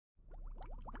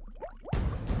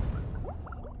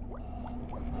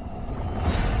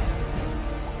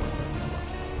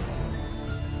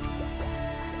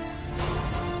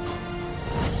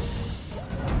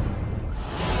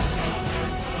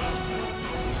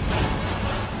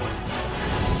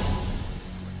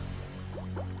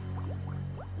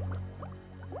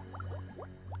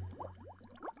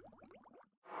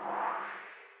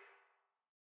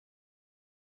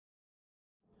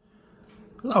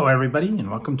Hello everybody, and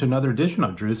welcome to another edition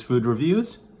of Drew's Food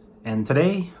Reviews. And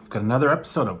today I've got another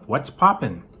episode of What's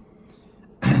Poppin'.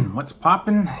 And what's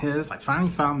poppin' is I finally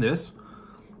found this.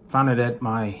 Found it at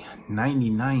my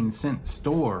 99-cent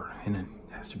store, and it,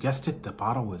 as you guessed it, the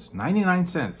bottle was 99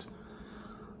 cents.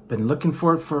 Been looking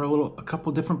for it for a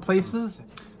couple different places.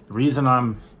 The reason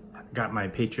got my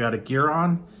patriotic gear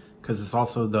on, because it's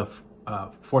also the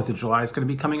 4th of July is going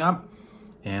to be coming up,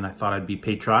 and I thought I'd be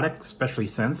patriotic, especially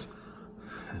since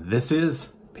this is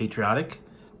patriotic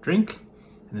drink,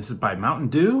 and this is by Mountain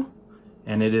Dew,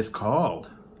 and it is called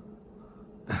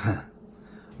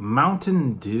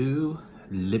Mountain Dew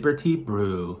Liberty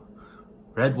Brew,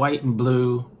 red, white, and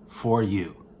blue for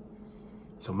you.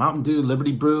 So Mountain Dew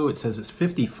Liberty Brew, it says it's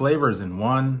 50 flavors in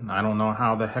one. I don't know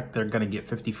how the heck they're gonna get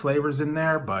 50 flavors in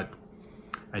there, but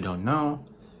I don't know.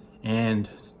 And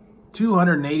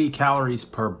 280 calories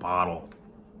per bottle.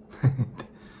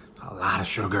 A lot of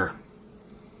sugar.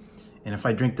 And if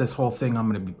I drink this whole thing, I'm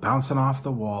going to be bouncing off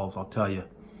the walls, I'll tell you.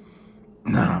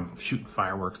 I'm shooting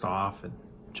fireworks off and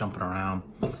jumping around.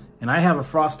 And I have a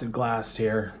frosted glass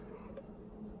here.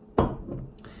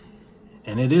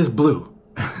 And it is blue.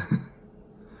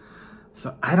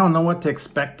 So I don't know what to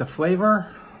expect the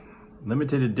flavor.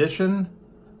 Limited edition.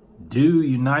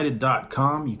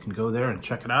 DewUnited.com. You can go there and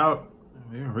check it out.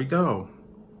 Here we go.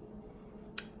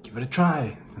 Give it a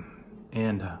try.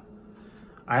 And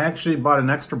I actually bought an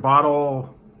extra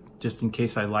bottle just in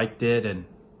case I liked it, and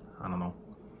I don't know,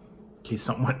 in case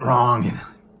something went wrong and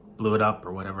blew it up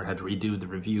or whatever, had to redo the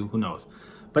review, who knows.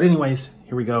 But anyways,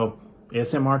 here we go.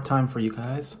 ASMR time for you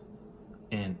guys.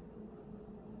 And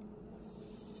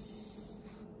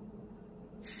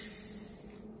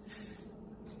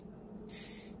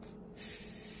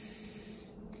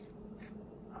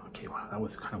okay, wow, that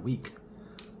was kind of weak.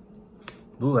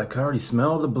 Ooh, I can already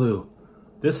smell the blue.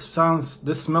 This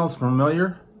smells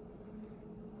familiar.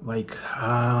 Like,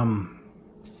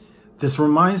 this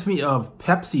reminds me of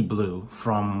Pepsi Blue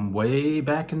from way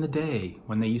back in the day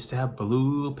when they used to have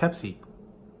blue Pepsi.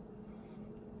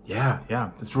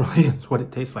 Yeah, this really is what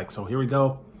it tastes like. So here we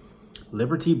go.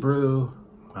 Liberty Brew,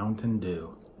 Mountain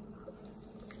Dew.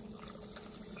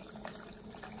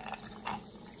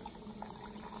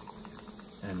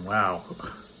 And wow.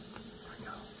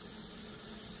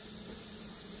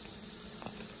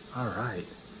 All right.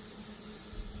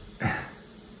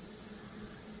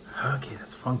 Okay,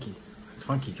 that's funky. That's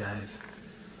funky, guys.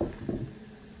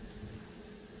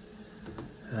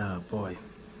 Oh, boy.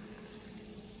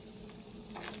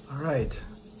 All right.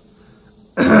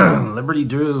 Liberty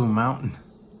Brew, Mountain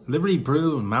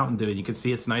Brew and Mountain Dew. You can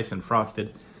see it's nice and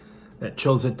frosted. That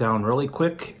chills it down really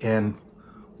quick. And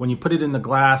when you put it in the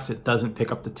glass, it doesn't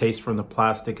pick up the taste from the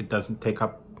plastic. It doesn't pick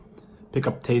up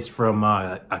taste from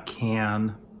a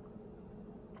can.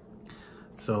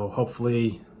 So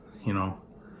hopefully, you know,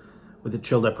 with it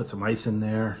chilled, I put some ice in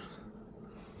there.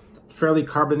 It's fairly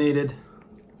carbonated.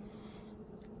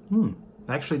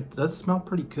 Actually, it does smell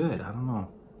pretty good. I don't know.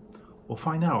 We'll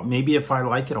find out. Maybe if I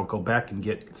like it, I'll go back and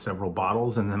get several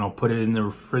bottles, and then I'll put it in the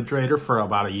refrigerator for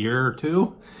about a year or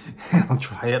two, and I'll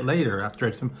try it later after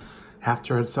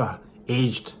it's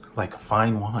aged like a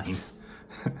fine wine.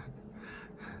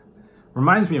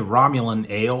 Reminds me of Romulan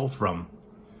ale from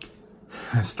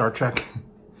Star Trek.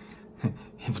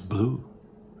 It's blue.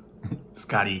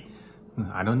 Scotty,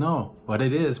 I don't know what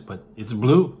it is, but it's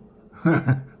blue.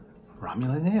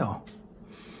 Romulan ale.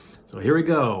 So here we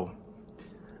go.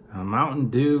 Mountain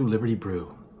Dew Liberty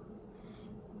Brew.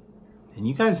 And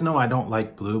you guys know I don't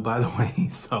like blue, by the way,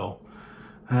 so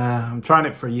I'm trying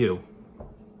it for you.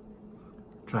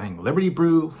 Trying Liberty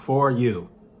Brew for you.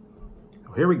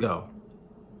 So here we go.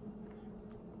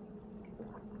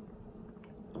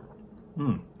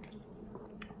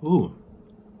 Ooh.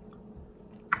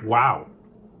 Wow.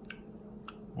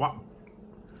 Wow.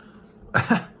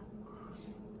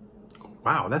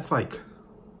 Wow, that's like,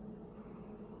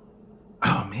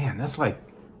 oh man, that's like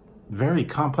very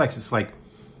complex. It's like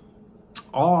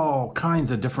all kinds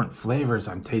of different flavors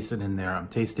I'm tasting in there. I'm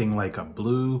tasting like a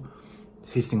blue,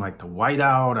 tasting like the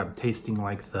whiteout. I'm tasting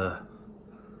like the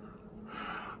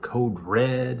code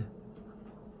red.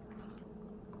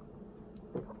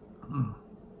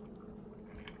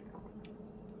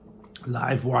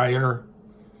 Live wire,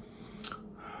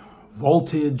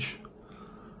 voltage.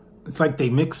 It's like they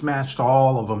mix-matched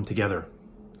all of them together.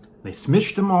 They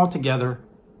smished them all together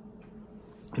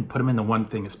and put them into one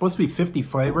thing. It's supposed to be 50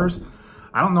 flavors.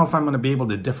 I don't know if I'm going to be able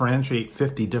to differentiate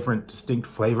 50 different distinct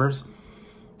flavors.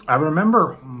 I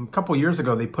remember a couple years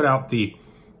ago they put out the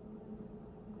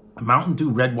Mountain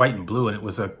Dew Red, White, and Blue, and it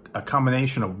was a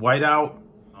combination of whiteout,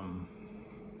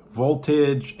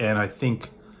 Voltage, and I think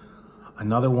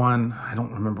another one, I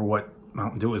don't remember what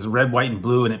Mountain Dew. It was red, white, and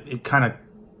blue, and it kind of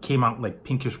came out like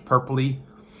pinkish purpley,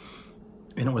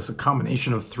 and it was a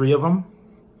combination of 3 of them.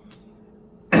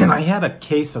 And I had a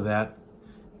case of that,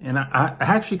 and I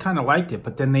actually kind of liked it,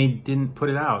 but then they didn't put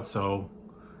it out, so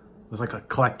it was like a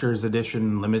collector's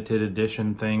edition, limited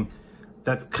edition thing.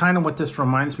 That's kind of what this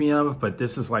reminds me of, but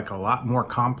this is like a lot more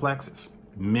complex. It's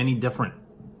many different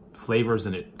flavors,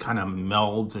 and it kind of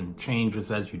melds and changes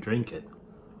as you drink it.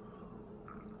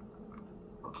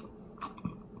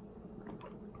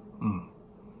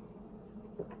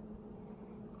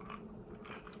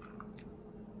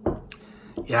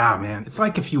 Yeah, man, it's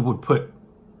like if you would put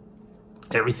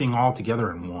everything all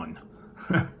together in one.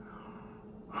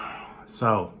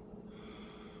 So,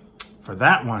 for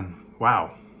that one,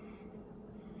 wow.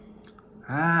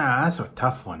 That's a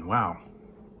tough one, wow.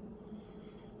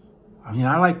 I mean,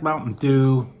 I like Mountain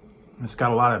Dew. It's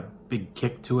got a lot of big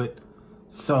kick to it.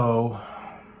 So,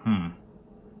 the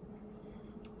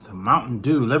Mountain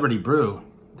Dew Liberty Brew.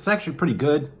 It's actually pretty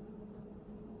good.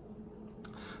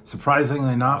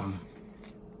 Surprisingly enough.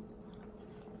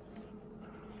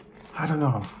 I don't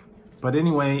know. But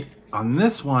anyway, on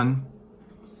this one,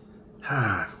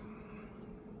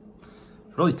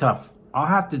 really tough. I'll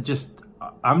have to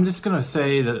I'm just going to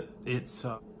say that it's,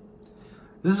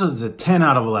 this is a 10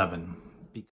 out of 11.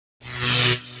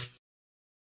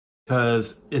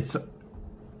 Because it's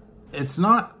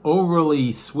not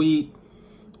overly sweet.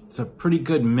 It's a pretty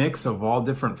good mix of all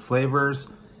different flavors.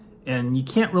 And you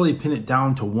can't really pin it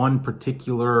down to one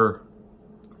particular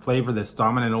flavor that's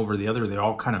dominant over the other. They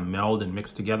all kind of meld and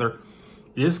mix together.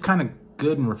 It is kind of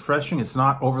good and refreshing. It's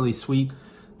not overly sweet.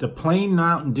 The plain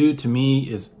Mountain Dew to me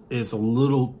is a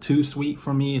little too sweet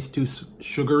for me. It's too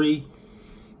sugary.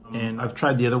 And I've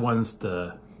tried the other ones,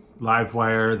 the Live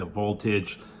Wire, the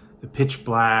Voltage, the Pitch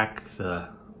Black, the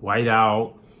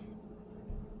Whiteout,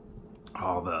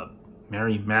 all the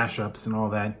Merry mashups and all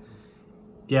that.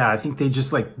 Yeah, I think they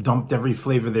just like dumped every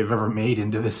flavor they've ever made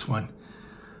into this one.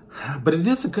 But it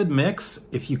is a good mix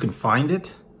if you can find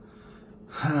it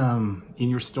in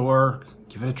your store.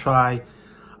 Give it a try.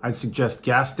 I'd suggest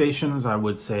gas stations. I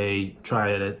would say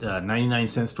try it at a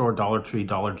 99-cent store, Dollar Tree,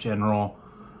 Dollar General,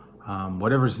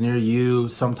 whatever's near you.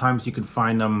 Sometimes you can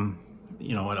find them,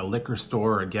 you know, at a liquor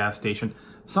store or a gas station.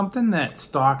 Something that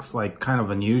stocks like kind of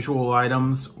unusual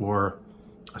items, or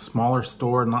a smaller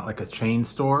store, not like a chain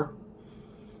store.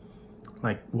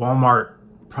 Like Walmart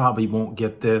probably won't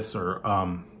get this, or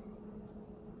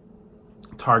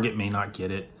Target may not get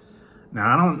it.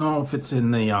 Now, I don't know if it's in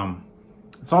the,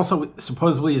 it's also,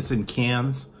 supposedly it's in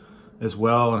cans as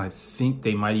well, and I think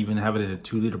they might even have it in a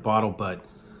 2-liter bottle, but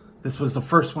this was the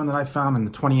first one that I found in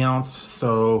the 20-ounce,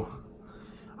 so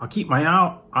I'll keep my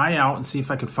eye out and see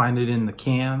if I can find it in the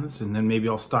cans, and then maybe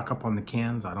I'll stock up on the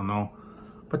cans, I don't know.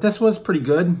 But this was pretty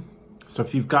good, so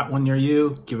if you've got one near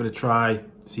you, give it a try,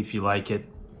 see if you like it.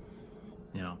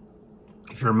 You know,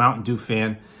 if you're a Mountain Dew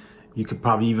fan, you could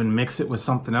probably even mix it with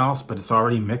something else, but it's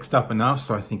already mixed up enough,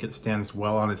 so I think it stands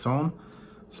well on its own.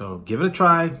 So give it a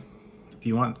try if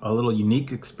you want a little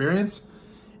unique experience.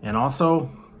 And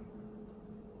also,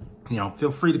 you know,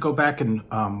 feel free to go back and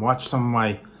watch some of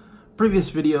my previous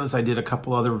videos. I did a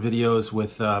couple other videos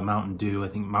with Mountain Dew. I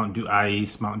think Mountain Dew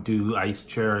Ice, Mountain Dew Ice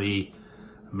Cherry,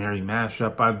 Merry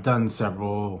Mashup. I've done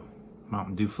several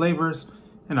Mountain Dew flavors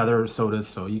and other sodas,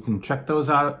 so you can check those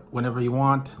out whenever you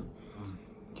want.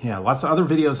 Yeah, lots of other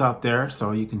videos out there,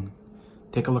 so you can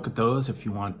take a look at those if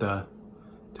you want to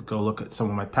go look at some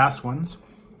of my past ones.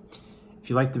 If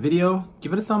you liked the video,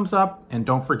 give it a thumbs up, and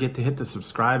don't forget to hit the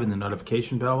subscribe and the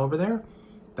notification bell over there.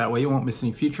 That way you won't miss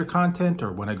any future content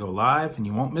or when I go live, and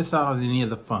you won't miss out on any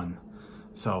of the fun.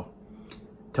 So,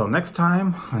 till next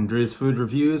time on Drew's Food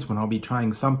Reviews, when I'll be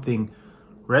trying something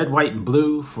red, white, and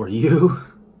blue for you,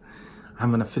 I'm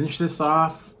going to finish this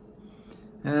off.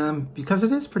 Because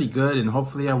it is pretty good, and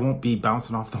hopefully I won't be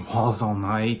bouncing off the walls all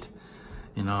night,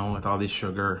 you know, with all this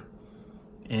sugar.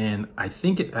 And I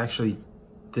think it actually,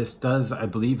 this does, I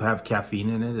believe, have caffeine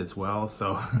in it as well,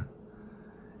 so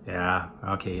yeah,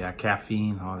 okay, yeah,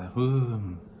 caffeine, all that.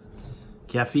 Ooh.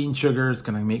 Caffeine sugar is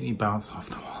gonna make me bounce off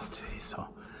the walls today. So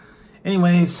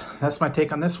anyways, that's my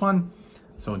take on this one.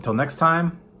 So until next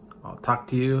time, I'll talk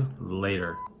to you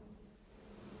later.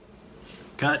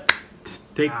 Cut.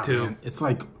 Take 2. Man. It's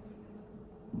like,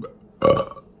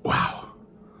 wow.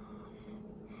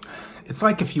 It's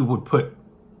like if you would put